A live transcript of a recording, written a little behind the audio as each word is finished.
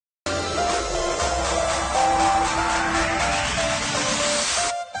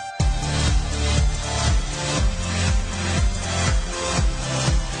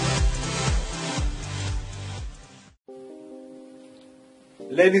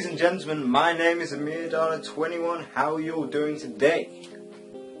Ladies and gentlemen, my name is Amir, Dada 21. How are you all doing today?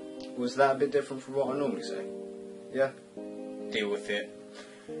 Was that a bit different from what I normally say? Yeah? Deal with it.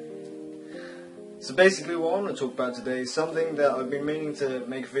 So basically what I want to talk about today is something that I've been meaning to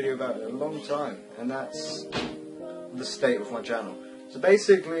make a video about in a long time, and that's the state of my channel. So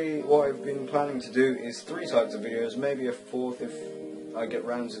basically what I've been planning to do is 3 types of videos, maybe a 4th if I get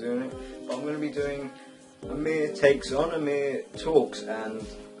round to doing it, but I'm going to be doing Amir Takes On, Amir Talks, and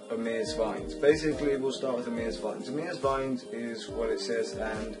Amir's Vines. Basically we'll start with Amir's Vines. Amir's Vines is what it says,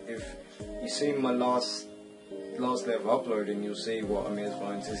 and if you see my last day of uploading, you'll see what Amir's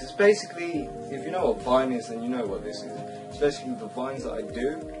Vines is. It's basically, if you know what Vine is, then you know what this is. It's basically the Vines that I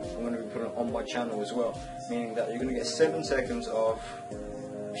do, I'm going to be putting on my channel as well, meaning that you're going to get 7 seconds of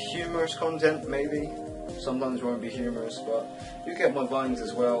humorous content, maybe. Sometimes it won't be humorous, but you get my Vines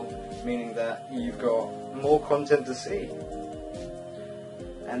as well, meaning that you've got more content to see.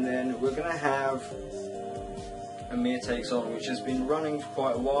 And then we're going to have Amir Takes On, which has been running for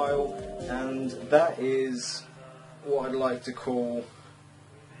quite a while, and that is what I'd like to call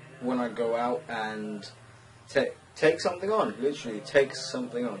when I go out and take something on, literally take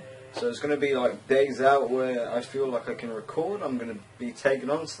something on. So it's going to be like days out where I feel like I can record. I'm going to be taking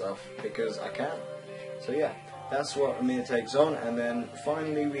on stuff because I can. So yeah, that's what Amir Takes On. And then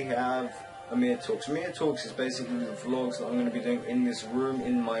finally we have Amir Talks. Amir Talks is basically the vlogs that I'm going to be doing in this room,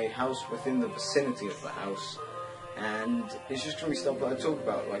 in my house, within the vicinity of the house. And it's just going to be stuff that I talk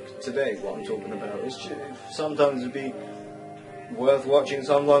about, like today, what I'm talking about. It's just, sometimes it'll be worth watching,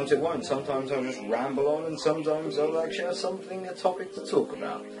 sometimes it won't. Sometimes I'll just ramble on, and sometimes I'll actually have a topic to talk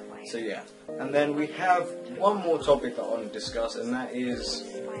about. So yeah. And then we have one more topic that I want to discuss, and that is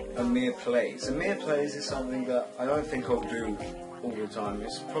Amir Plays. Amir Plays is something that I don't think I'll do all the time.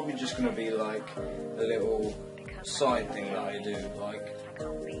 It's probably just going to be like a little side thing that I do, like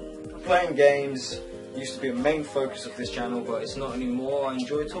playing games. Used to be a main focus of this channel, but it's not anymore. I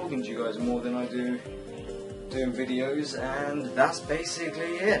enjoy talking to you guys more than I do doing videos, and that's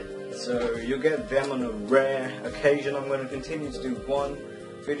basically it. So you'll get them on a rare occasion. I'm going to continue to do 1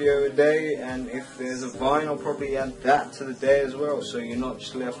 video a day, and if there's a Vine, I'll probably add that to the day as well, so you're not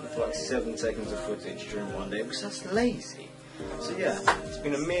just left with like 7 seconds of footage during one day, because that's lazy. So yeah, it's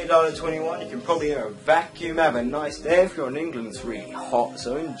been Amir Dada 21. You can probably hear a vacuum. Have a nice day. If you're in England, it's really hot,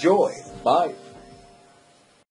 so enjoy. Bye.